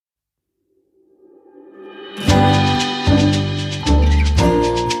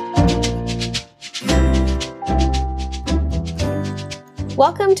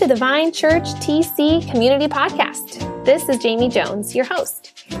Welcome to the Vine Church TC Community Podcast. This is Jamie Jones, your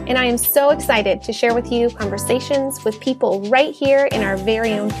host, and I am so excited to share with you conversations with people right here in our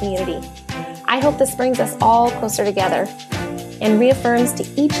very own community. I hope this brings us all closer together and reaffirms to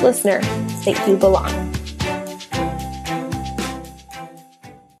each listener that you belong.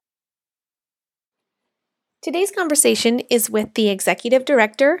 Today's conversation is with the Executive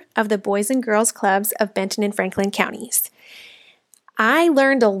Director of the Boys and Girls Clubs of Benton and Franklin Counties. I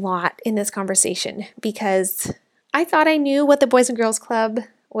learned a lot in this conversation because I thought I knew what the Boys and Girls Club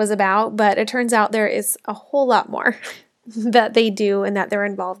was about, but it turns out there is a whole lot more that they do and that they're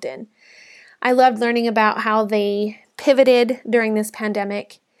involved in. I loved learning about how they pivoted during this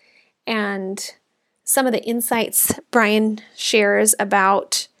pandemic and some of the insights Brian shares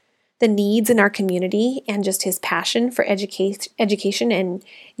about the needs in our community, and just his passion for education and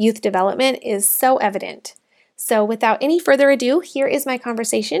youth development is so evident. So without any further ado, here is my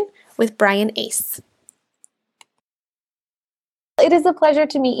conversation with Brian Ace. It is a pleasure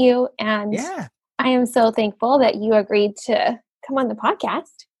to meet you, and I am so thankful that you agreed to come on the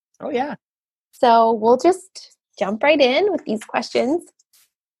podcast. Oh, yeah. So we'll just jump right in with these questions.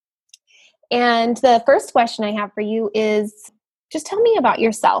 And the first question I have for you is, just tell me about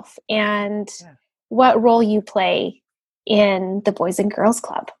yourself and what role you play in the Boys and Girls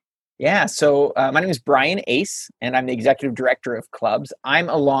Club. Yeah, so my name is Brian Ace, and I'm the Executive Director of Clubs. I'm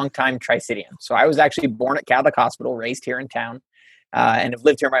a longtime Tri-Citian. So I was actually born at Catholic Hospital, raised here in town, and have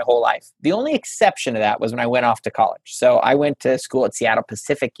lived here my whole life. The only exception to that was when I went off to college. So I went to school at Seattle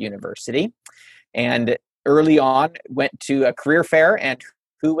Pacific University, and early on went to a career fair, and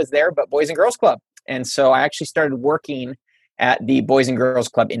who was there but Boys and Girls Club? And so I actually started working at the Boys and Girls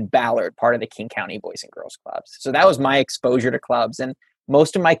Club in Ballard, part of the King County Boys and Girls Clubs. So that was my exposure to clubs. And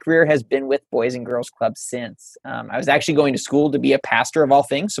most of my career has been with Boys and Girls Clubs since. I was actually going to school to be a pastor of all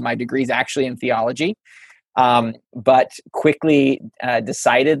things. So my degree is actually in theology. But quickly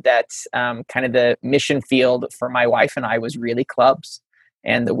decided that kind of the mission field for my wife and I was really clubs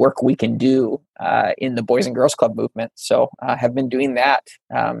and the work we can do in the Boys and Girls Club movement. So I have been doing that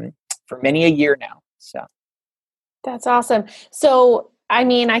for many a year now. So that's awesome. So, I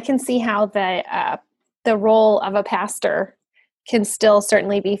mean, I can see how the role of a pastor can still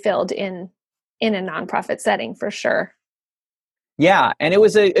certainly be filled in a nonprofit setting for sure. Yeah, and it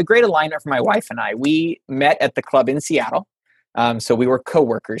was a great alignment for my wife and I. We met at the club in Seattle, so we were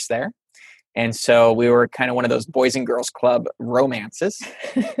co-workers there. And so we were kind of one of those Boys and Girls Club romances.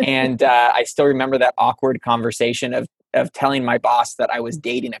 And I still remember that awkward conversation of telling my boss that I was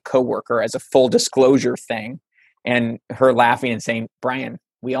dating a coworker as a full disclosure thing, and her laughing and saying, "Brian,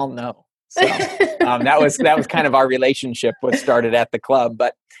 we all know." So that was kind of our relationship was started at the club.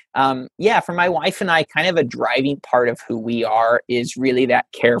 But for my wife and I, kind of a driving part of who we are is really that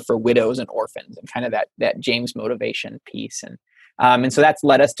care for widows and orphans and kind of that James motivation piece. And so that's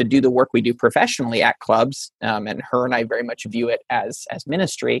led us to do the work we do professionally at clubs. And her and I very much view it as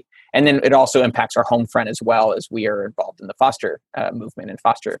ministry. And then it also impacts our home front as well, as we are involved in the foster movement and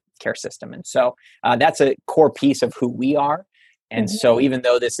foster care system. And so that's a core piece of who we are. And so even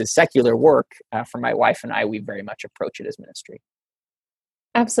though this is secular work, for my wife and I, we very much approach it as ministry.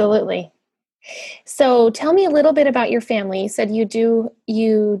 Absolutely. So tell me a little bit about your family. You said you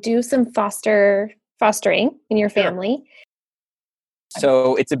do some fostering in your family.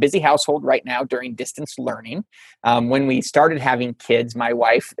 So it's a busy household right now during distance learning. When we started having kids, my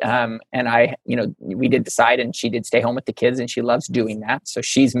wife and I, we did decide, and she did stay home with the kids, and she loves doing that. So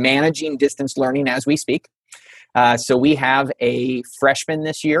she's managing distance learning as we speak. So we have a freshman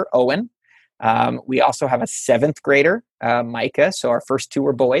this year, Owen. We also have a 7th grader, Micah. So our first two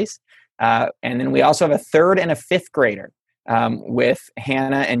were boys. And then we also have a 3rd and a 5th grader with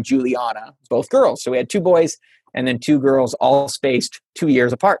Hannah and Juliana, both girls. So we had 2 boys and then 2 girls, all spaced 2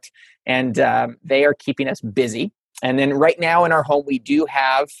 years apart. And they are keeping us busy. And then right now in our home, we do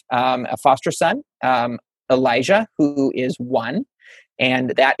have a foster son, Elijah, who is 1.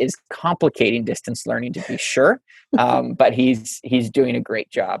 And that is complicating distance learning, to be sure. But he's doing a great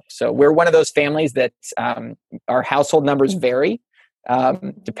job. So we're one of those families that our household numbers vary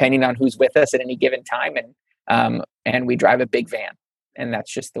depending on who's with us at any given time. And we drive a big van. And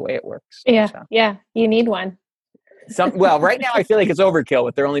that's just the way it works. Yeah, so. Yeah. You need one. Right now I feel like it's overkill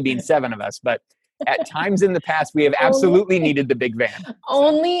with there only being 7 of us. But at times in the past, we have absolutely needed the big van.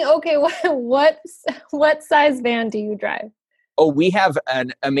 Only? Okay. What size van do you drive? Oh, we have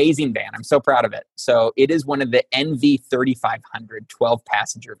an amazing van. I'm so proud of it. So it is one of the NV 3500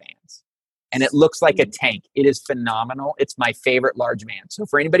 12-passenger vans. And it looks like a tank. It is phenomenal. It's my favorite large van. So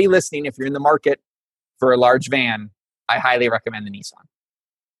for anybody listening, if you're in the market for a large van, I highly recommend the Nissan.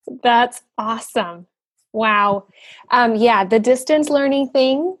 That's awesome. Wow. Yeah, the distance learning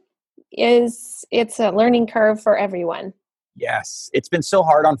thing it's a learning curve for everyone. Yes, it's been so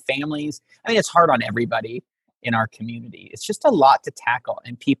hard on families. I mean, it's hard on everybody in our community. It's just a lot to tackle.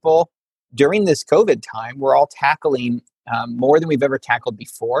 And people during this COVID time, we're all tackling more than we've ever tackled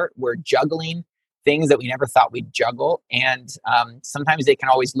before. We're juggling things that we never thought we'd juggle. And sometimes they can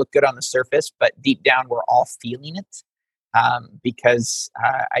always look good on the surface, but deep down, we're all feeling it because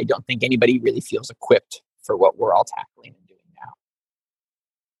I don't think anybody really feels equipped for what we're all tackling and doing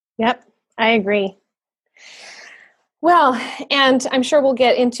now. Yep, I agree. Well, and I'm sure we'll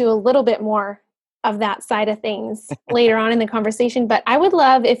get into a little bit more of that side of things later on in the conversation, but I would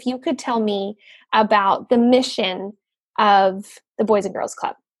love if you could tell me about the mission of the Boys and Girls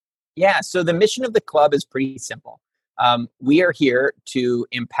Club. Yeah, so the mission of the club is pretty simple. We are here to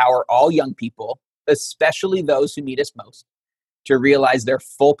empower all young people, especially those who need us most, to realize their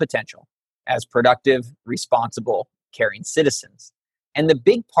full potential as productive, responsible, caring citizens. And the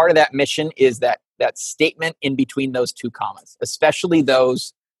big part of that mission is that statement in between those two commas, especially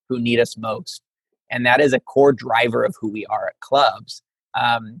those who need us most. And that is a core driver of who we are at clubs.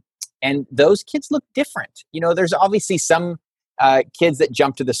 And those kids look different. You know, there's obviously some kids that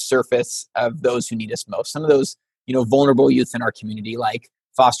jump to the surface of those who need us most. Some of those, vulnerable youth in our community, like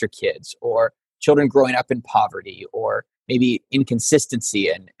foster kids or children growing up in poverty or maybe inconsistency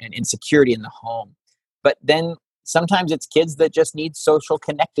and insecurity in the home. But then sometimes it's kids that just need social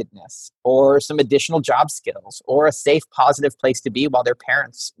connectedness or some additional job skills or a safe, positive place to be while their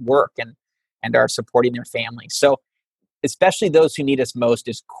parents work and are supporting their family. So especially those who need us most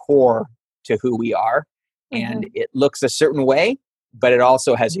is core to who we are. And it looks a certain way, but it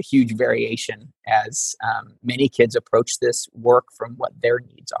also has a huge variation as many kids approach this work from what their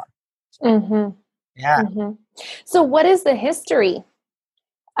needs are. So, yeah. So what is the history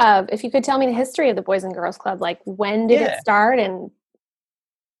of, if you could tell me the history of the Boys and Girls Club, like when did it start and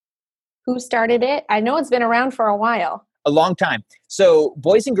who started it? I know it's been around for a while. A long time. So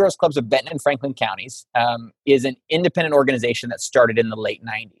Boys and Girls Clubs of Benton and Franklin counties is an independent organization that started in the late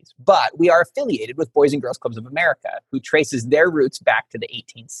 90s. But we are affiliated with Boys and Girls Clubs of America, who traces their roots back to the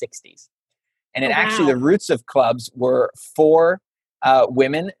 1860s. And actually, the roots of clubs were for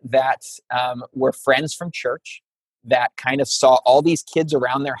women that were friends from church that kind of saw all these kids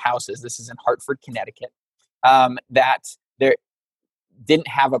around their houses. This is in Hartford, Connecticut, that there didn't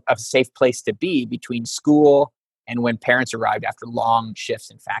have a safe place to be between school and when parents arrived after long shifts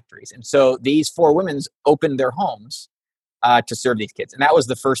in factories. And so these four women opened their homes to serve these kids. And that was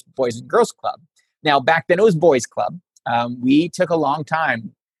the first Boys and Girls Club. Now, back then it was Boys Club. We took a long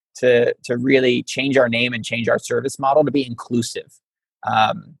time to really change our name and change our service model to be inclusive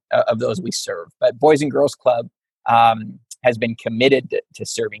of those we serve. But Boys and Girls Club has been committed to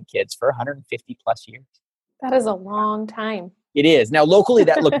serving kids for 150 plus years. That is a long time. It is. Now, locally,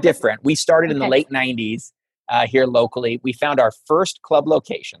 that looked different. We started in the late 90s. Here locally, we found our first club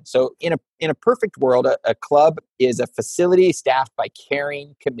location. So in a perfect world, a club is a facility staffed by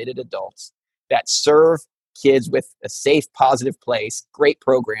caring, committed adults that serve kids with a safe, positive place, great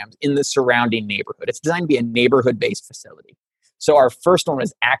programs in the surrounding neighborhood. It's designed to be a neighborhood-based facility. So our first one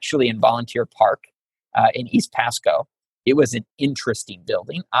was actually in Volunteer Park in East Pasco. It was an interesting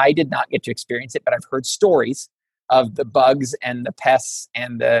building. I did not get to experience it, but I've heard stories of the bugs and the pests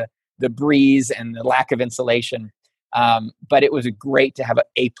and the breeze and the lack of insulation. But it was great to have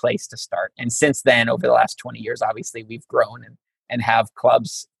a place to start. And since then, over the last 20 years, obviously, we've grown and have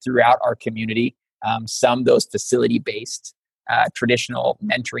clubs throughout our community, some those facility-based traditional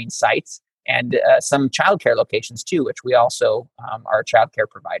mentoring sites, and some childcare locations too, which we also are a childcare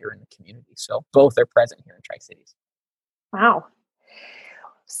provider in the community. So both are present here in Tri-Cities. Wow.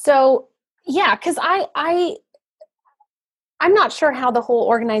 So, yeah, because I'm not sure how the whole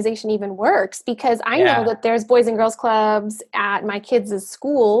organization even works, because I know that there's Boys and Girls Clubs at my kids'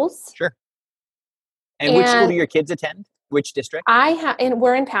 schools. Sure. And which school do your kids attend? Which district? And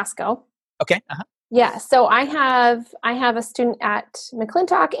we're in Pasco. Okay. Yeah. So I have a student at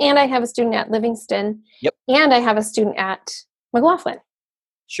McClintock, and I have a student at Livingston. Yep. And I have a student at McLaughlin.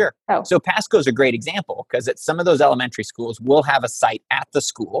 Sure. So Pasco is a great example, because at some of those elementary schools, we'll have a site at the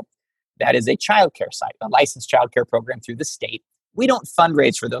school that is a childcare site, a licensed childcare program through the state. We don't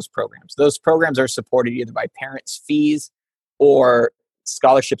fundraise for those programs. Those programs are supported either by parents' fees or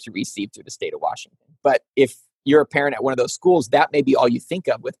scholarships received through the state of Washington. But if you're a parent at one of those schools, that may be all you think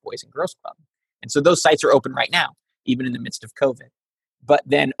of with Boys and Girls Club. And so those sites are open right now, even in the midst of COVID. But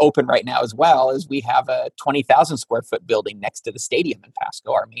then open right now as well as we have a 20,000 square foot building next to the stadium in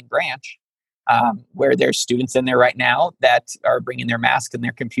Pasco, our main branch, where there's students in there right now that are bringing their mask and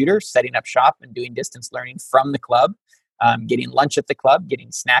their computer, setting up shop and doing distance learning from the club, getting lunch at the club,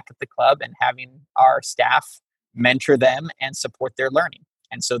 getting snack at the club, and having our staff mentor them and support their learning.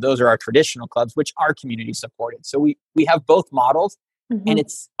 And so those are our traditional clubs, which are community supported. So we have both models, and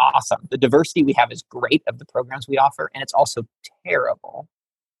it's awesome. The diversity we have is great of the programs we offer, and it's also terrible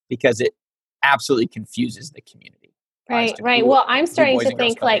because it absolutely confuses the community. Right. Well, I'm starting to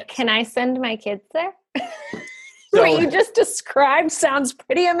think like, can I send my kids there? So, what you just described sounds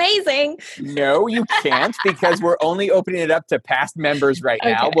pretty amazing. No, you can't, because we're only opening it up to past members right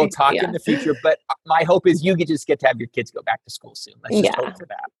now. Okay, We'll talk in the future, but my hope is you just get to have your kids go back to school soon. Let's just hope for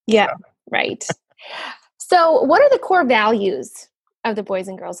that. Yeah, right. So what are the core values of the Boys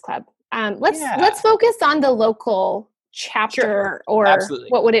and Girls Club? Let's focus on the local chapter, or absolutely.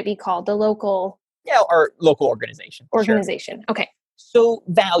 What would it be called? The local... Yeah, our local organization. Organization. Sure. Okay. So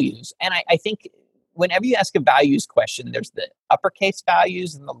values. And I think whenever you ask a values question, there's the uppercase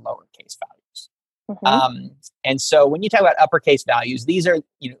values and the lowercase values. And so when you talk about uppercase values, these are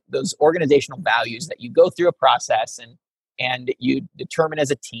those organizational values that you go through a process and you determine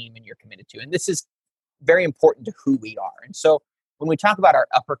as a team and you're committed to. And this is very important to who we are. And so when we talk about our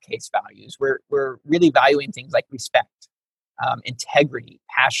uppercase values, we're really valuing things like respect, integrity,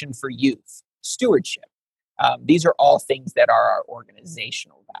 passion for youth, stewardship. These are all things that are our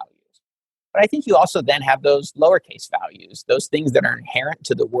organizational values. But I think you also then have those lowercase values, those things that are inherent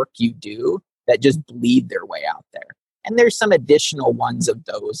to the work you do that just bleed their way out there. And there's some additional ones of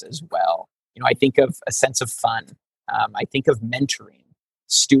those as well. I think of a sense of fun. I think of mentoring,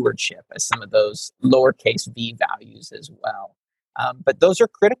 stewardship as some of those lowercase v values as well. But those are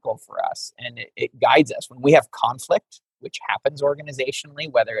critical for us, and it guides us. When we have conflict, which happens organizationally,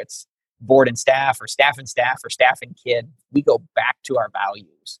 whether it's board and staff or staff and kid, we go back to our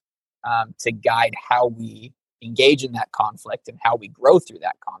values to guide how we engage in that conflict and how we grow through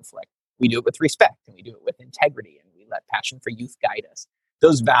that conflict. We do it with respect, and we do it with integrity, and we let passion for youth guide us.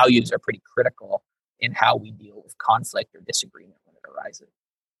 Those values are pretty critical in how we deal with conflict or disagreement when it arises.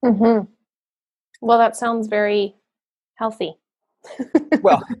 Well, that sounds very healthy.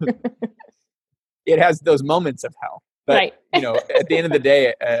 Well, it has those moments of hell. But, at the end of the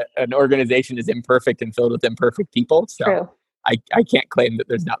day, an organization is imperfect and filled with imperfect people. So True. I can't claim that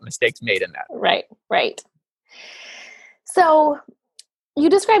there's not mistakes made in that. Right. So you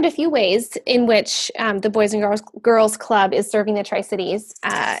described a few ways in which the Boys and Girls Club is serving the Tri-Cities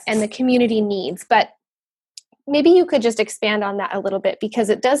and the community needs. But maybe you could just expand on that a little bit, because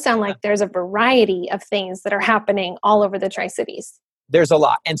it does sound like there's a variety of things that are happening all over the Tri-Cities. There's a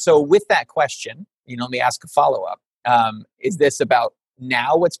lot. And so with that question, let me ask a follow-up. Is this about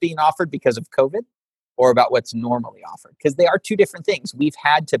now what's being offered because of COVID, or about what's normally offered? Because they are two different things. We've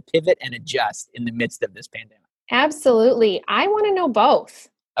had to pivot and adjust in the midst of this pandemic. Absolutely. I want to know both.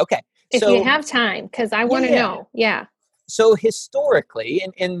 Okay. If you have time, because I want to know. Yeah. So historically,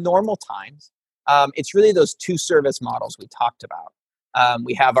 in normal times, it's really those two service models we talked about.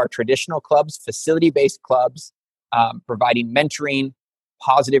 We have our traditional clubs, facility-based clubs, providing mentoring,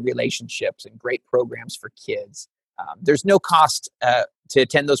 positive relationships, and great programs for kids. There's no cost to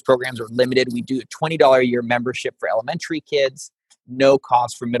attend those programs, or limited. We do a $20 a year membership for elementary kids, no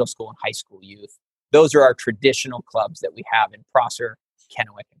cost for middle school and high school youth. Those are our traditional clubs that we have in Prosser,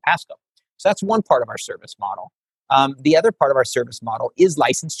 Kennewick, and Pasco. So that's one part of our service model. The other part of our service model is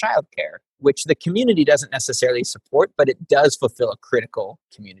licensed childcare, which the community doesn't necessarily support, but it does fulfill a critical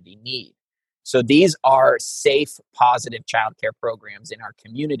community need. So these are safe, positive childcare programs in our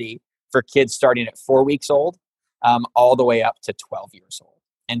community for kids starting at 4 weeks old, all the way up to 12 years old.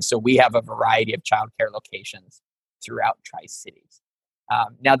 And so we have a variety of childcare locations throughout Tri-Cities.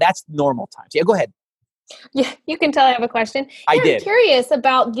 Now that's normal times. Yeah, go ahead. Yeah, you can tell I have a question. I'm curious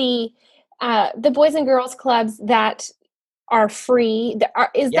about the Boys and Girls Clubs that are free.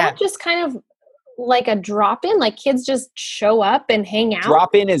 Is that just kind of like a drop-in? Like kids just show up and hang out?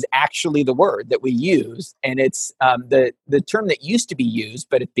 Drop-in is actually the word that we use. And it's the term that used to be used,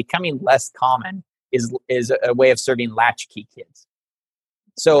 but it's becoming less common, is a way of serving latchkey kids.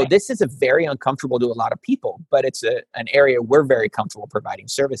 So this is a very uncomfortable to a lot of people, but it's an area we're very comfortable providing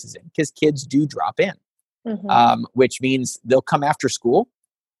services in, because kids do drop in, which means they'll come after school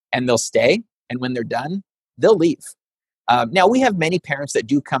and they'll stay. And when they're done, they'll leave. Now, we have many parents that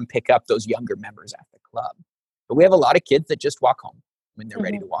do come pick up those younger members at the club, but we have a lot of kids that just walk home when they're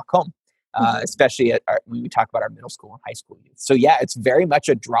ready to walk home, especially when we talk about our middle school and high school youth. So yeah, it's very much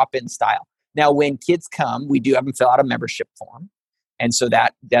a drop-in style. Now, when kids come, we do have them fill out a membership form. And so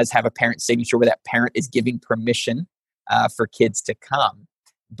that does have a parent signature where that parent is giving permission for kids to come.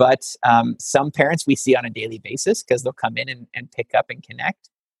 But some parents we see on a daily basis because they'll come in and pick up and connect.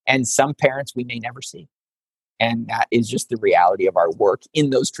 And some parents we may never see. And that is just the reality of our work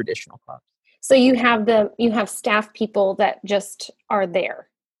in those traditional clubs. So you have staff people that just are there.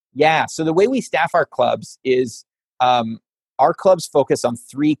 Yeah. So the way we staff our clubs is our clubs focus on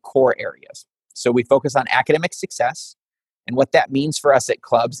three core areas. So we focus on academic success. And what that means for us at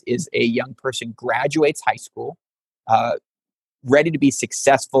clubs is a young person graduates high school, uh, ready to be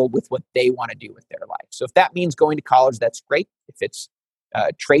successful with what they want to do with their life. So if that means going to college, that's great. If it's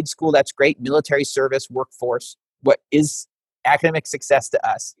trade school, that's great. Military service, workforce. What is academic success to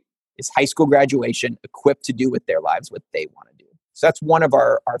us is high school graduation, equipped to do with their lives what they want to do. So that's one of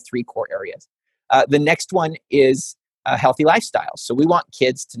our three core areas. The next one is a healthy lifestyle. So we want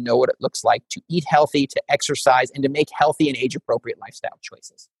kids to know what it looks like to eat healthy, to exercise, and to make healthy and age-appropriate lifestyle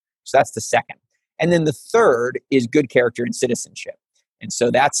choices. So that's the second. And then the third is good character and citizenship. And so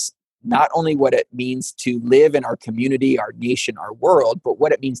that's not only what it means to live in our community, our nation, our world, but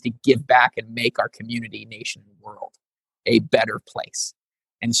what it means to give back and make our community, nation, and world a better place.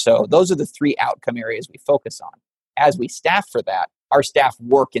 And so those are the three outcome areas we focus on. As we staff for that, our staff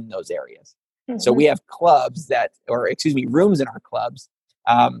work in those areas. Mm-hmm. So we have rooms in our clubs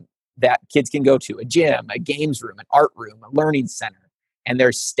that kids can go to, a gym, a games room, an art room, a learning center. And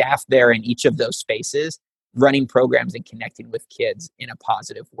there's staff there in each of those spaces running programs and connecting with kids in a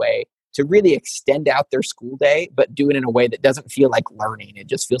positive way to really extend out their school day, but do it in a way that doesn't feel like learning. It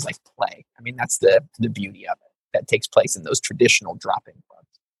just feels like play. I mean, that's the beauty of it that takes place in those traditional drop-in clubs.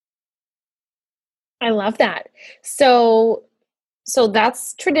 I love that. So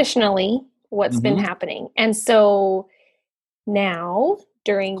that's traditionally what's been happening. And so now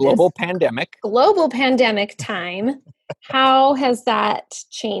during global this pandemic time, how has that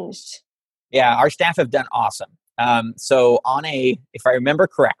changed? Yeah, our staff have done awesome. So if I remember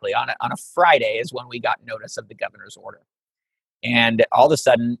correctly, on a Friday is when we got notice of the governor's order. And all of a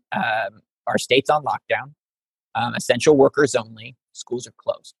sudden, our state's on lockdown, essential workers only, schools are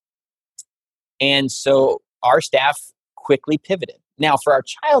closed. And so our staff quickly pivoted. Now, for our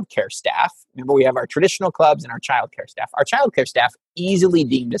childcare staff, remember we have our traditional clubs and our childcare staff. Our childcare staff easily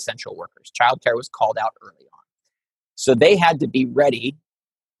deemed essential workers. Childcare was called out early on. So they had to be ready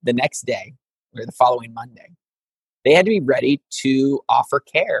the next day or the following Monday. They had to be ready to offer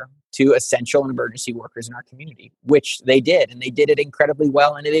care to essential and emergency workers in our community, which they did. And they did it incredibly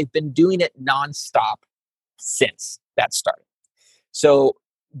well. And they've been doing it nonstop since that started. So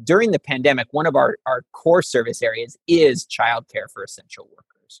during the pandemic, one of our core service areas is childcare for essential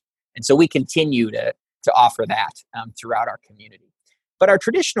workers. And so we continue to offer that throughout our community. But our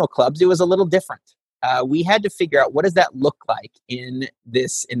traditional clubs, it was a little different. We had to figure out what does that look like in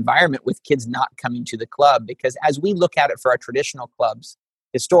this environment with kids not coming to the club, because as we look at it for our traditional clubs,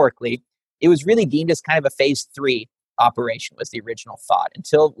 historically, it was really deemed as kind of a phase 3 operation was the original thought.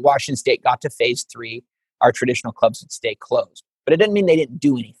 Until Washington State got to phase 3, our traditional clubs would stay closed. But it didn't mean they didn't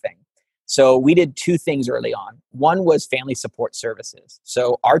do anything. So we did two things early on. One was family support services.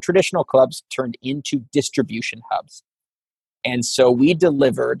 So our traditional clubs turned into distribution hubs. And so we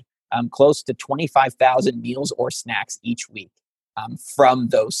delivered close to 25,000 meals or snacks each week from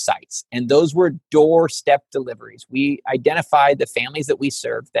those sites. And those were doorstep deliveries. We identified the families that we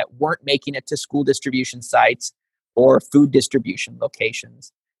served that weren't making it to school distribution sites or food distribution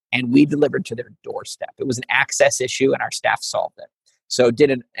locations. And we delivered to their doorstep. It was an access issue and our staff solved it. So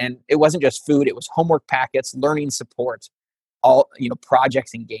and it wasn't just food, it was homework packets, learning support, all,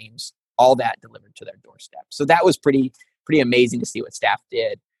 projects and games, all that delivered to their doorstep. So that was pretty amazing to see what staff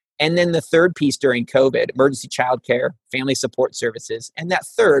did. And then the third piece during COVID, emergency childcare, family support services. And that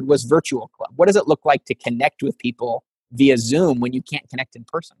third was virtual club. What does it look like to connect with people via Zoom when you can't connect in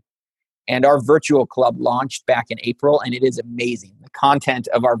person? And our virtual club launched back in April, and it is amazing. The content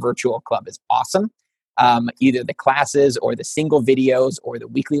of our virtual club is awesome. Either the classes or the single videos or the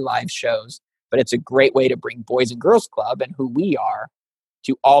weekly live shows. But it's a great way to bring Boys and Girls Club and who we are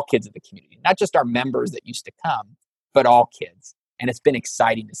to all kids of the community. Not just our members that used to come, but all kids. And it's been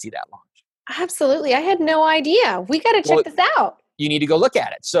exciting to see that launch. Absolutely. I had no idea. We got to check this out. You need to go look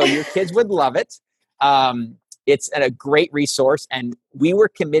at it. So your kids would love it. It's a great resource. And we were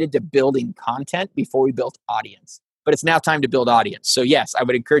committed to building content before we built audience. But it's now time to build audience. So yes, I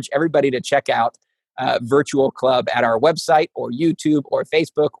would encourage everybody to check out Virtual Club at our website or YouTube or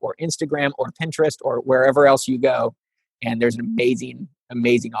Facebook or Instagram or Pinterest or wherever else you go. And there's an amazing,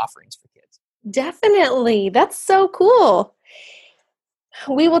 amazing offerings for kids. Definitely. That's so cool.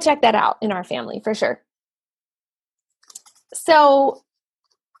 We will check that out in our family for sure. So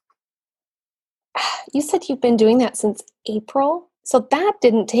you said you've been doing that since April? So that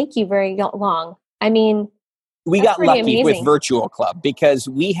didn't take you very long. I mean, We that's got pretty lucky with amazing. Virtual Club because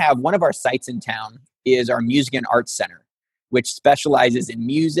we have one of our sites in town is our Music and Arts Center, which specializes in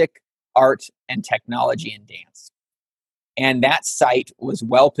music, art, and technology and dance. And that site was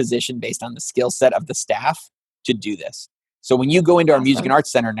well positioned based on the skill set of the staff to do this. So when you go into our Music and Awesome.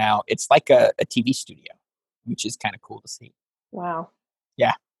 Arts Center now, it's like a TV studio, which is kind of cool to see. Wow.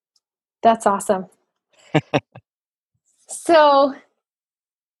 Yeah. That's awesome. So,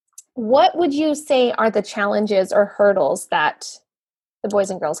 what would you say are the challenges or hurdles that the Boys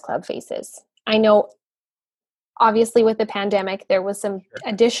and Girls Club faces? I know obviously with the pandemic there was some Sure.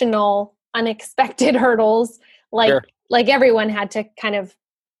 additional unexpected hurdles Sure. like everyone had to kind of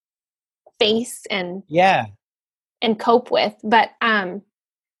face Yeah. and cope with. But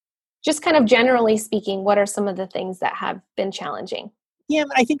just kind of generally speaking, what are some of the things that have been challenging? Yeah,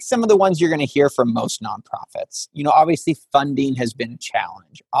 I think some of the ones you're going to hear from most nonprofits. Obviously, funding has been a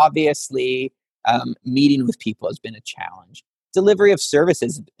challenge. Obviously, meeting with people has been a challenge. Delivery of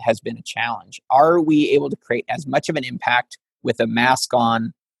services has been a challenge. Are we able to create as much of an impact with a mask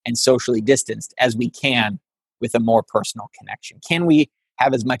on and socially distanced as we can with a more personal connection? Can we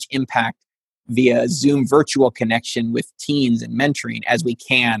have as much impact via Zoom virtual connection with teens and mentoring as we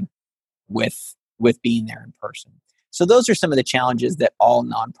can with being there in person? So those are some of the challenges that all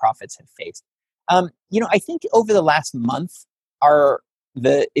nonprofits have faced. I think over the last month,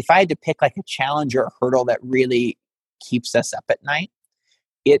 if I had to pick like a challenge or a hurdle that really keeps us up at night,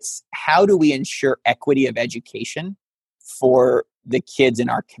 it's how do we ensure equity of education for the kids in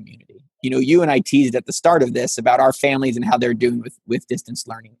our community? You and I teased at the start of this about our families and how they're doing with distance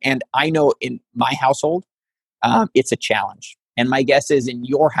learning. And I know in my household, it's a challenge. And my guess is in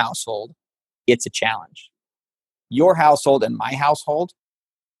your household, it's a challenge. Your household and my household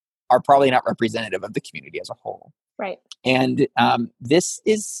are probably not representative of the community as a whole. Right. And this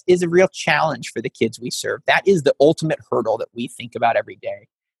is a real challenge for the kids we serve. That is the ultimate hurdle that we think about every day.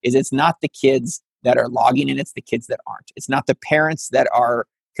 Is it's not the kids that are logging in, it's the kids that aren't. It's not the parents that are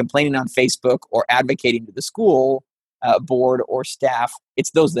complaining on Facebook or advocating to the school board or staff.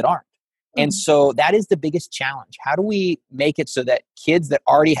 It's those that aren't. And so that is the biggest challenge. How do we make it so that kids that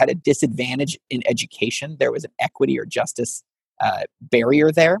already had a disadvantage in education, there was an equity or justice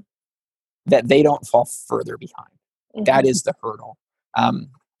barrier there, that they don't fall further behind? That is the hurdle.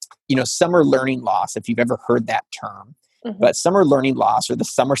 Summer learning loss, if you've ever heard that term, but summer learning loss or the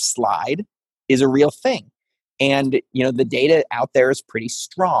summer slide is a real thing. And, the data out there is pretty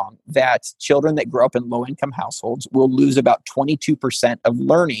strong that children that grow up in low-income households will lose about 22% of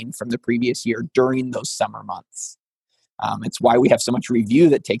learning from the previous year during those summer months. It's why we have so much review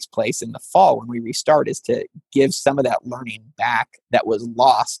that takes place in the fall when we restart, is to give some of that learning back that was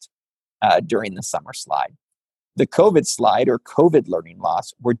lost during the summer slide. The COVID slide or COVID learning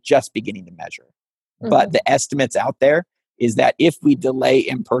loss, we're just beginning to measure. But the estimates out there is that if we delay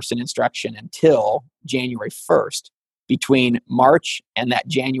in-person instruction until January 1st, between March and that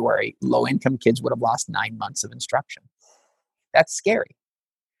January, low-income kids would have lost 9 months of instruction. That's scary.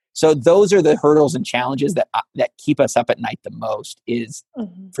 So those are the hurdles and challenges that keep us up at night the most, is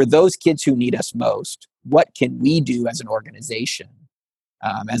for those kids who need us most, what can we do as an organization,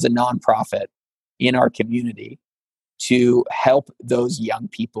 as a nonprofit in our community to help those young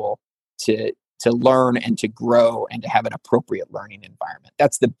people to learn and to grow and to have an appropriate learning environment?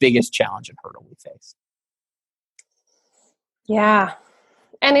 That's the biggest challenge and hurdle we face. Yeah.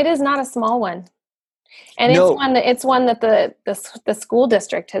 And it is not a small one. And No. it's one that the school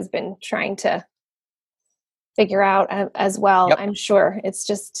district has been trying to figure out as well. Yep. I'm sure it's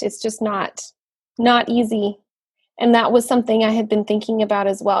just not easy. And that was something I had been thinking about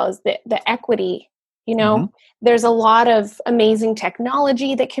as well, is the equity. There's a lot of amazing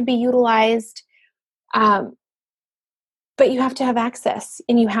technology that can be utilized. But you have to have access,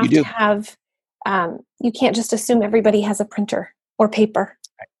 and you have to have, you can't just assume everybody has a printer or paper,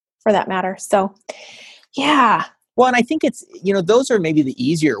 for that matter. So, yeah. Well, and I think it's, those are maybe the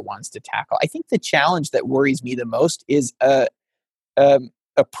easier ones to tackle. I think the challenge that worries me the most is a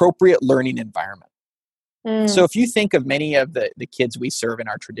appropriate learning environment. So if you think of many of the kids we serve in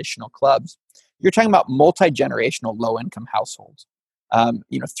our traditional clubs, you're talking about multi-generational low-income households.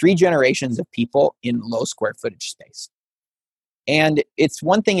 3 generations of people in low square footage space. And it's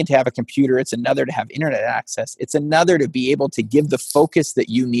one thing to have a computer, it's another to have internet access, it's another to be able to give the focus that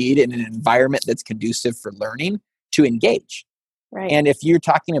you need in an environment that's conducive for learning to engage. Right. And if you're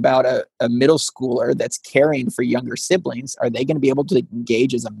talking about a middle schooler that's caring for younger siblings, are they going to be able to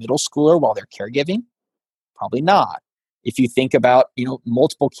engage as a middle schooler while they're caregiving? Probably not. if you think about,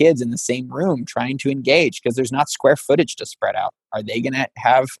 multiple kids in the same room trying to engage because there's not square footage to spread out, are they going to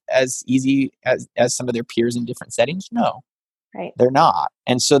have as easy as some of their peers in different settings? No, Right. they're not.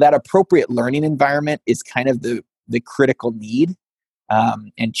 And so that appropriate learning environment is kind of the critical need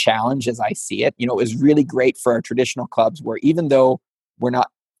and challenge as I see it. It was really great for our traditional clubs where even though we're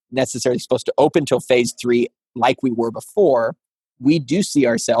not necessarily supposed to open till phase 3 like we were before, we do see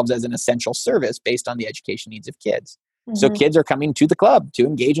ourselves as an essential service based on the education needs of kids. So kids are coming to the club to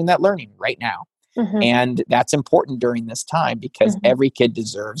engage in that learning right now. And that's important during this time because every kid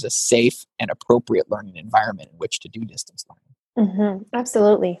deserves a safe and appropriate learning environment in which to do distance learning.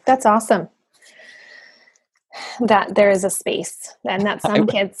 Absolutely. That's awesome. That there is a space and that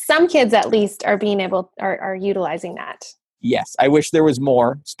some kids at least are are utilizing that. Yes. I wish there was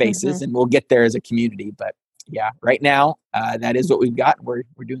more spaces and we'll get there as a community, but yeah, right now, that is what we've got. We're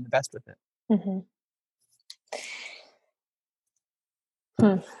doing the best with it.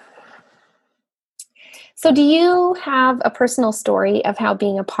 So do you have a personal story of how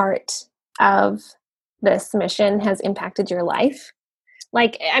being a part of this mission has impacted your life?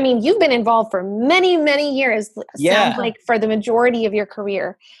 You've been involved for many, many years, sounds like for the majority of your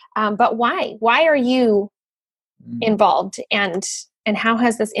career. But why? Why are you involved and how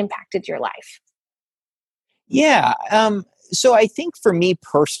has this impacted your life? Yeah. So I think for me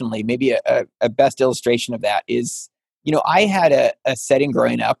personally, maybe a best illustration of that is, I had a setting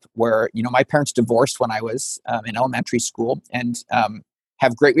growing up where, my parents divorced when I was in elementary school and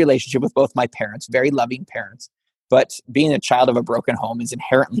have great relationship with both my parents, very loving parents. But being a child of a broken home is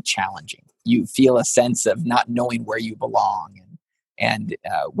inherently challenging. You feel a sense of not knowing where you belong and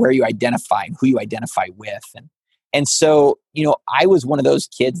where you identify and who you identify with. And so, I was one of those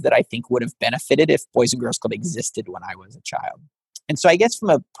kids that I think would have benefited if Boys and Girls Club existed when I was a child. And so I guess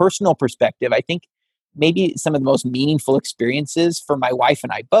from a personal perspective, I think maybe some of the most meaningful experiences for my wife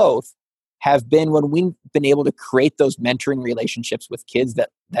and I both have been when we've been able to create those mentoring relationships with kids that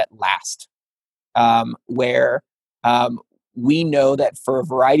last, where we know that for a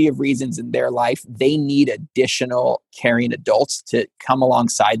variety of reasons in their life, they need additional caring adults to come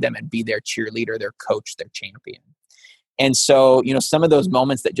alongside them and be their cheerleader, their coach, their champion. And so, some of those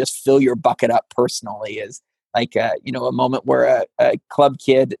moments that just fill your bucket up personally is like, a moment where a club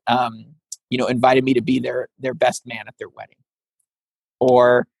kid, invited me to be their best man at their wedding.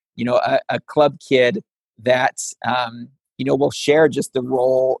 Or, a club kid that, will share just the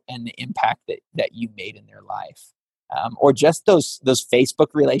role and the impact that you made in their life. Or just those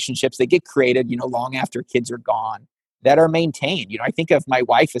Facebook relationships that get created, long after kids are gone that are maintained. I think of my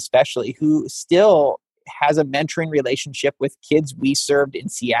wife especially, who still has a mentoring relationship with kids we served in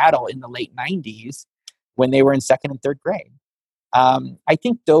Seattle in the late 90s when they were in 2nd and 3rd grade. I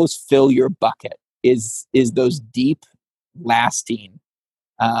think those fill your bucket is those deep, lasting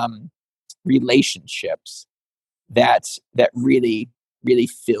relationships that really, really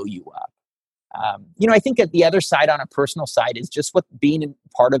fill you up. I think at the other side, on a personal side, is just what being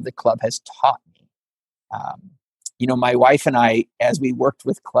part of the club has taught me. My wife and I, as we worked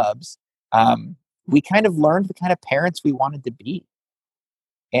with clubs, we kind of learned the kind of parents we wanted to be.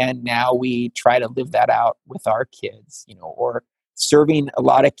 And now we try to live that out with our kids, or serving a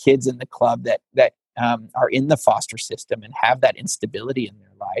lot of kids in the club that are in the foster system and have that instability in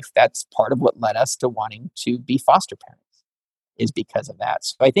their life. That's part of what led us to wanting to be foster parents, is because of that.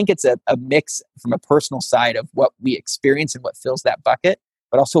 So I think it's a mix from a personal side of what we experience and what fills that bucket,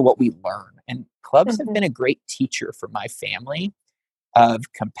 but also what we learn. And clubs have been a great teacher for my family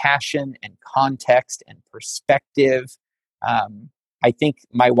of compassion and context and perspective. I think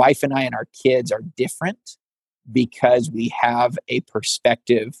my wife and I and our kids are different because we have a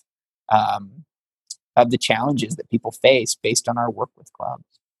perspective of the challenges that people face based on our work with clubs.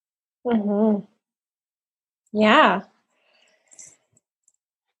 Yeah.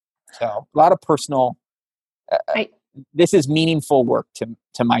 So a lot of personal, this is meaningful work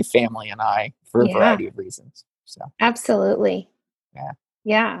to my family and I for a variety of reasons. So absolutely.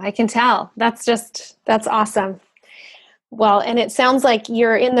 Yeah, I can tell. That's awesome. Well, and it sounds like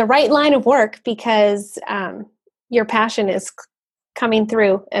you're in the right line of work because your passion is coming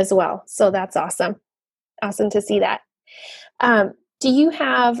through as well. So that's awesome. Awesome to see that. Do you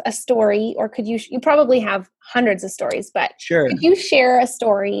have a story, or could you probably have hundreds of stories, but sure. Could you share a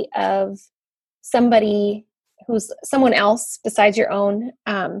story of somebody who's someone else besides your own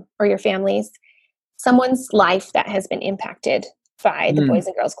or your family's, someone's life that has been impacted by the Boys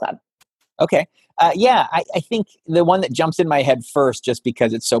and Girls Club? Okay. I think the one that jumps in my head first, just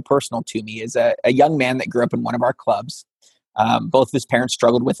because it's so personal to me, is a young man that grew up in one of our clubs. Both of his parents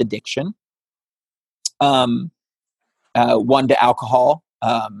struggled with addiction. one to alcohol,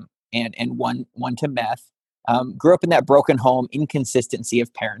 and one to meth. Grew up in that broken home, inconsistency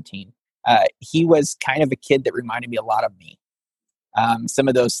of parenting. He was kind of a kid that reminded me a lot of me. Some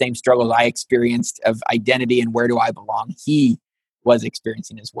of those same struggles I experienced of identity and where do I belong, he was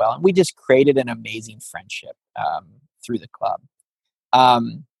experiencing as well. And we just created an amazing friendship through the club.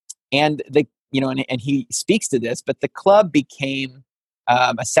 And and he speaks to this, but the club became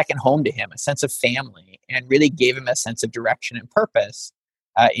a second home to him, a sense of family, and really gave him a sense of direction and purpose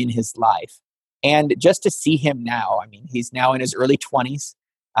in his life. And just to see him now, I mean, he's now in his early 20s.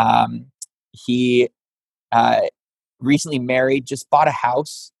 He recently married, just bought a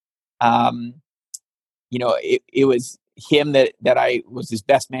house. It was him that I was his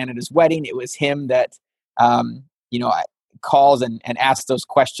best man at his wedding. It was him that, calls and asks those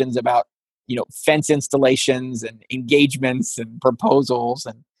questions about, fence installations and engagements and proposals.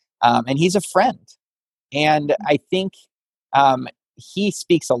 And he's a friend. And I think he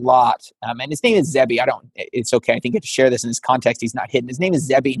speaks a lot. And his name is Zebby. It's okay. I think I have to share this in his context. He's not hidden. His name is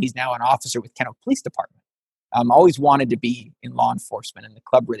Zebby, and he's now an officer with Kennewick Police Department. Always wanted to be in law enforcement, and the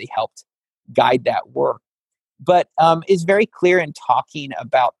club really helped guide that work. But is very clear in talking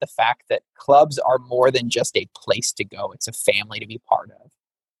about the fact that clubs are more than just a place to go. It's a family to be part of.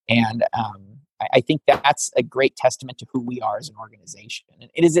 And I think that's a great testament to who we are as an organization. And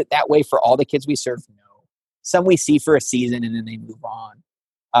is it that way for all the kids we serve? No. Some we see for a season and then they move on.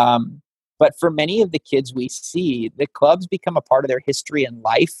 But for many of the kids we see, the clubs become a part of their history and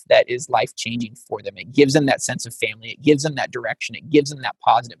life that is life-changing for them. It gives them that sense of family. It gives them that direction. It gives them that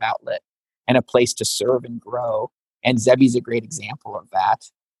positive outlet and a place to serve and grow. And Zebby's a great example of that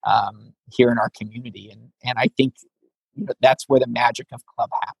here in our community. And I think that's where the magic of club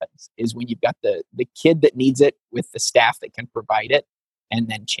happens, is when you've got the kid that needs it with the staff that can provide it, and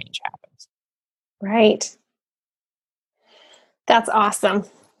then change happens. Right. That's awesome.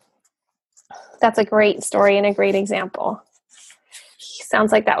 That's a great story and a great example.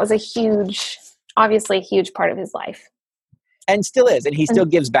 Sounds like that was obviously a huge part of his life. And still is. And he still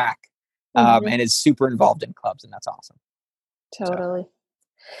gives back and is super involved in clubs. And that's awesome. Totally.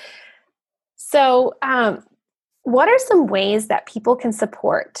 So what are some ways that people can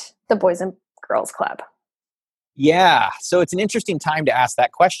support the Boys and Girls Club? Yeah. So it's an interesting time to ask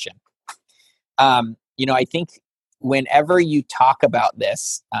that question. I think whenever you talk about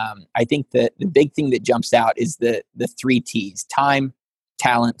this, I think the big thing that jumps out is the 3 T's: time,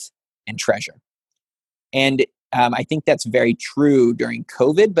 talent, and treasure. And I think that's very true during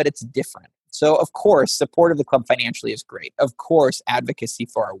COVID, but it's different. So, of course, support of the club financially is great. Of course, advocacy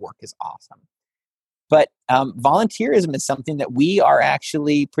for our work is awesome. But volunteerism is something that we are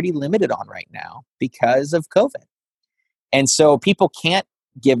actually pretty limited on right now because of COVID. And so people can't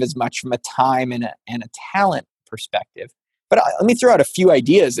give as much from a time and a talent perspective. But let me throw out a few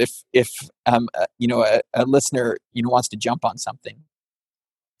ideas if a listener wants to jump on something.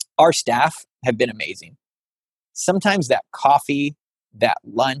 Our staff have been amazing. Sometimes that coffee, that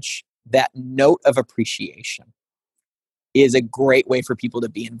lunch, that note of appreciation is a great way for people to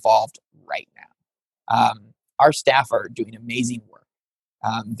be involved right now. Our staff are doing amazing work.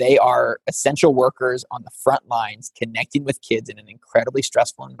 They are essential workers on the front lines, connecting with kids in an incredibly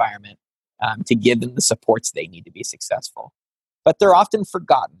stressful environment to give them the supports they need to be successful. But they're often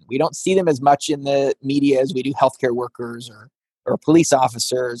forgotten. We don't see them as much in the media as we do healthcare workers or police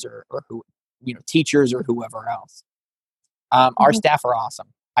officers or teachers or whoever else. Our staff are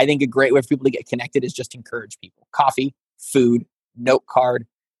awesome. I think a great way for people to get connected is just encourage people. Coffee, food, note card,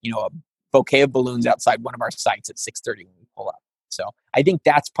 a bouquet of balloons outside one of our sites at 6:30 when we pull up. So I think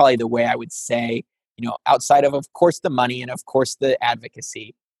that's probably the way I would say, outside of course, the money and of course the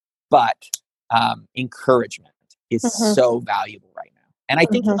advocacy, but encouragement is so valuable right now. And I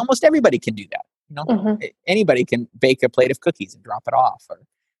think almost everybody can do that. Anybody can bake a plate of cookies and drop it off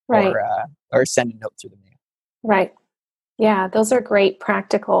or send a note through the mail. Right. Yeah, those are great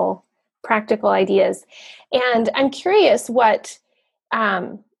practical ideas. And I'm curious what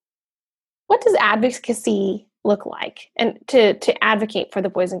does advocacy look like, and to advocate for the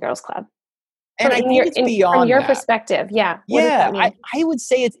Boys and Girls Club? And I think it's beyond from your that. perspective. Yeah. What does that mean? I would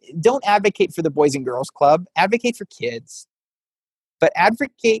say don't advocate for the Boys and Girls Club. Advocate for kids, but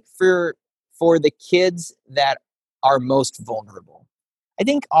advocate for the kids that are most vulnerable. I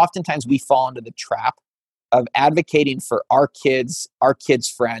think oftentimes we fall into the trap of advocating for our kids'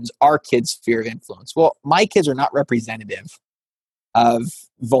 friends, our kids' sphere of influence. Well, my kids are not representative of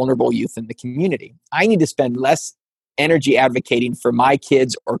vulnerable youth in the community. I need to spend less energy advocating for my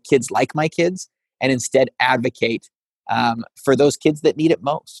kids or kids like my kids, and instead advocate for those kids that need it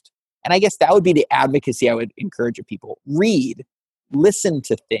most. And I guess that would be the advocacy I would encourage people. Read, listen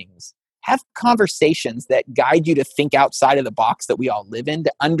to things, have conversations that guide you to think outside of the box that we all live in,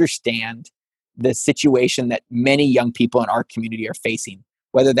 to understand the situation that many young people in our community are facing,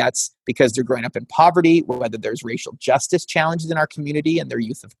 whether that's because they're growing up in poverty, whether there's racial justice challenges in our community and their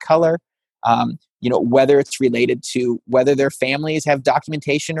youth of color, whether it's related to whether their families have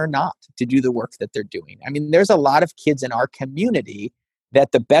documentation or not to do the work that they're doing. I mean, there's a lot of kids in our community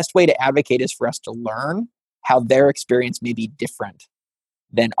that the best way to advocate is for us to learn how their experience may be different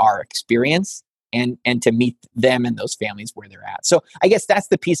than our experience, and to meet them and those families where they're at. So I guess that's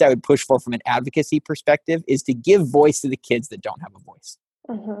the piece I would push for from an advocacy perspective, is to give voice to the kids that don't have a voice.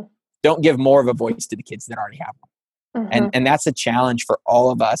 Mm-hmm. Don't give more of a voice to the kids that already have one. Mm-hmm. And that's a challenge for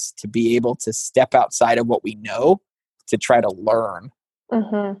all of us, to be able to step outside of what we know to try to learn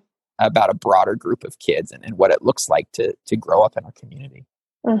mm-hmm. about a broader group of kids and what it looks like to grow up in our community.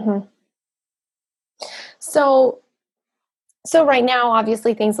 Mm-hmm. So right now,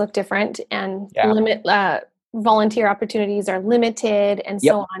 obviously things look different, and volunteer opportunities are limited and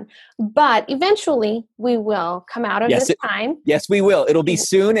so on. But eventually we will come out of this time. Yes, we will. It'll be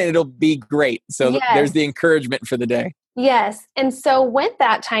soon and it'll be great. So there's the encouragement for the day. Yes. And so when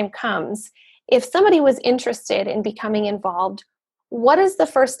that time comes, if somebody was interested in becoming involved, what is the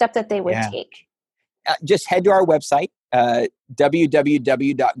first step that they would take? Just head to our website,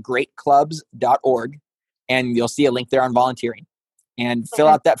 www.greatclubs.org. And you'll see a link there on volunteering, and fill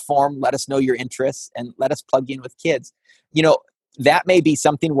out that form. Let us know your interests and let us plug you in with kids. That may be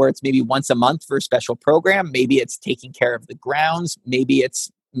something where it's maybe once a month for a special program. Maybe it's taking care of the grounds. Maybe it's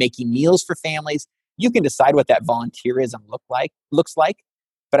making meals for families. You can decide what that volunteerism looks like.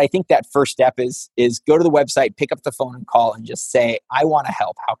 But I think that first step is go to the website, pick up the phone and call and just say, I want to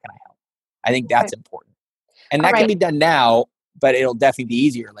help. How can I help? I think that's important. And that can be done now, but it'll definitely be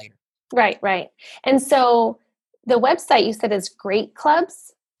easier later. Right. And so the website you said is Great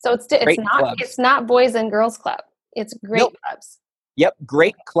Clubs. So it's not Boys and Girls Club. It's Great Clubs. Yep.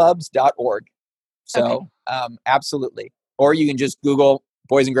 Greatclubs.org. So absolutely. Or you can just Google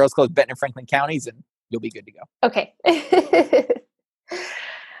Boys and Girls Clubs, Benton and Franklin counties, and you'll be good to go. Okay.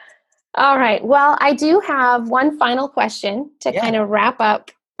 All right. Well, I do have one final question to kind of wrap up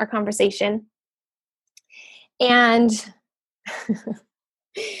our conversation. And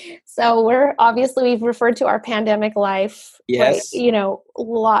so we've referred to our pandemic life, yes, right?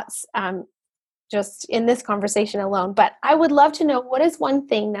 Lots, just in this conversation alone, but I would love to know, what is one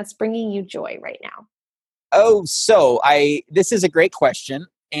thing that's bringing you joy right now? Oh, this is a great question,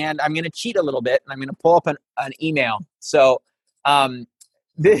 and I'm going to cheat a little bit, and I'm going to pull up an email. So,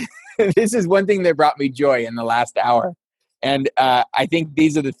 this is one thing that brought me joy in the last hour. And, I think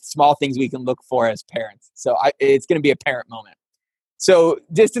these are the small things we can look for as parents. So it's going to be a parent moment. So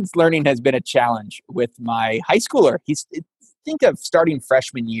distance learning has been a challenge with my high schooler. Think of starting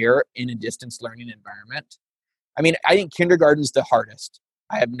freshman year in a distance learning environment. I mean, I think kindergarten's the hardest.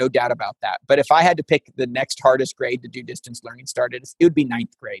 I have no doubt about that. But if I had to pick the next hardest grade to do distance learning started, it would be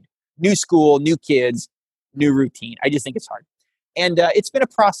 9th grade. New school, new kids, new routine. I just think it's hard. And it's been a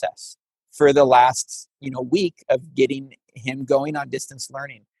process for the last week of getting him going on distance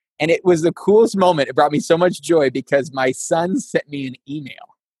learning. And it was the coolest moment. It brought me so much joy because my son sent me an email.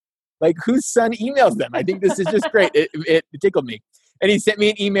 Like, whose son emails them? I think this is just great. It tickled me. And he sent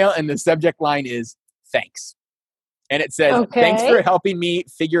me an email, and the subject line is, thanks. And it says, thanks for helping me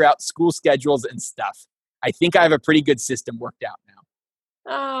figure out school schedules and stuff. I think I have a pretty good system worked out now.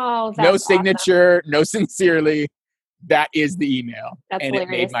 Oh, that's no signature, awesome. No sincerely. That is the email. That's and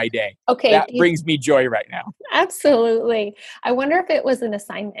hilarious. It made my day. Okay. That brings me joy right now. Absolutely. I wonder if it was an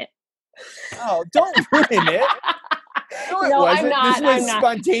assignment. Oh, don't ruin it. No, it wasn't. I'm not. This was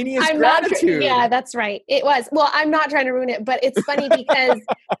spontaneous gratitude. Yeah, that's right. It was. Well, I'm not trying to ruin it, but it's funny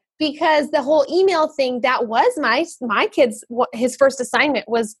because the whole email thing, that was my kid's, his first assignment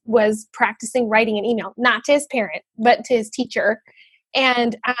was practicing writing an email, not to his parent, but to his teacher.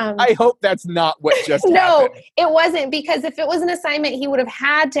 And I hope that's not what just happened. No, it wasn't, because if it was an assignment, he would have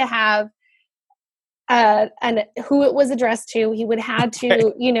had to have who it was addressed to. He would have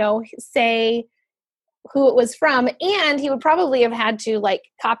to, say who it was from, and he would probably have had to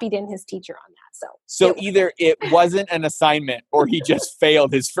copied in his teacher on that. So either it wasn't an assignment, or he just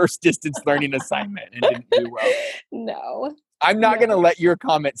failed his first distance learning assignment and didn't do well. No. I'm not going to let your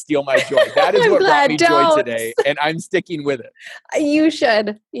comment steal my joy. That is what brought me joy today, and I'm sticking with it. You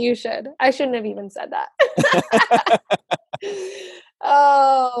should. I shouldn't have even said that.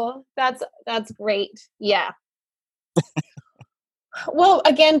 Oh, that's great. Yeah. Well,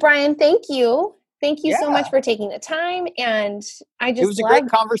 again, Brian, thank you Thank you so much for taking the time. And I just it was a great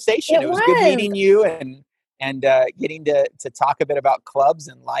conversation. It was good meeting you and getting to talk a bit about clubs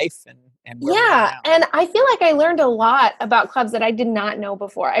and life and where we are now. And I feel like I learned a lot about clubs that I did not know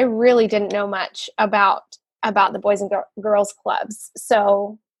before. I really didn't know much about the Boys and Girls Clubs.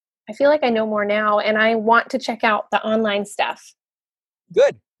 So I feel like I know more now, and I want to check out the online stuff.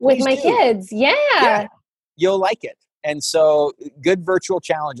 Good. With my kids. Yeah. You'll like it. And so good virtual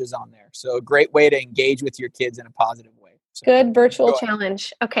challenges on there. So a great way to engage with your kids in a positive way. So, good virtual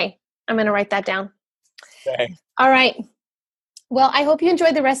challenge. Okay. I'm going to write that down. Okay. All right. Well, I hope you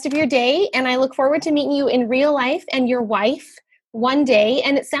enjoyed the rest of your day, and I look forward to meeting you in real life and your wife one day.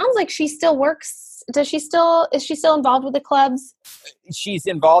 And it sounds like she still works. Is she still involved with the clubs? She's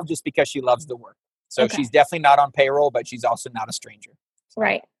involved just because she loves the work. So she's definitely not on payroll, but she's also not a stranger.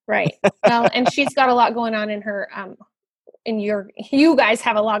 Right. Well, and she's got a lot going on in her, you guys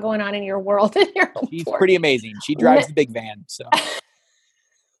have a lot going on in your world. She's pretty amazing. She drives the big van. So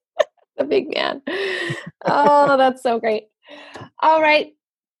the big van. Oh, that's so great. All right.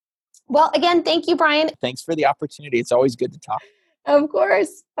 Well, again, thank you, Brian. Thanks for the opportunity. It's always good to talk. Of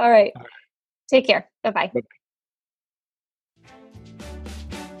course. All right. Take care. Bye-bye. Bye-bye.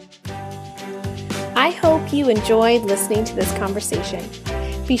 I hope you enjoyed listening to this conversation.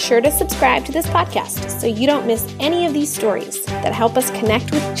 Be sure to subscribe to this podcast so you don't miss any of these stories that help us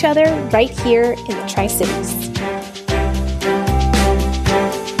connect with each other right here in the Tri-Cities.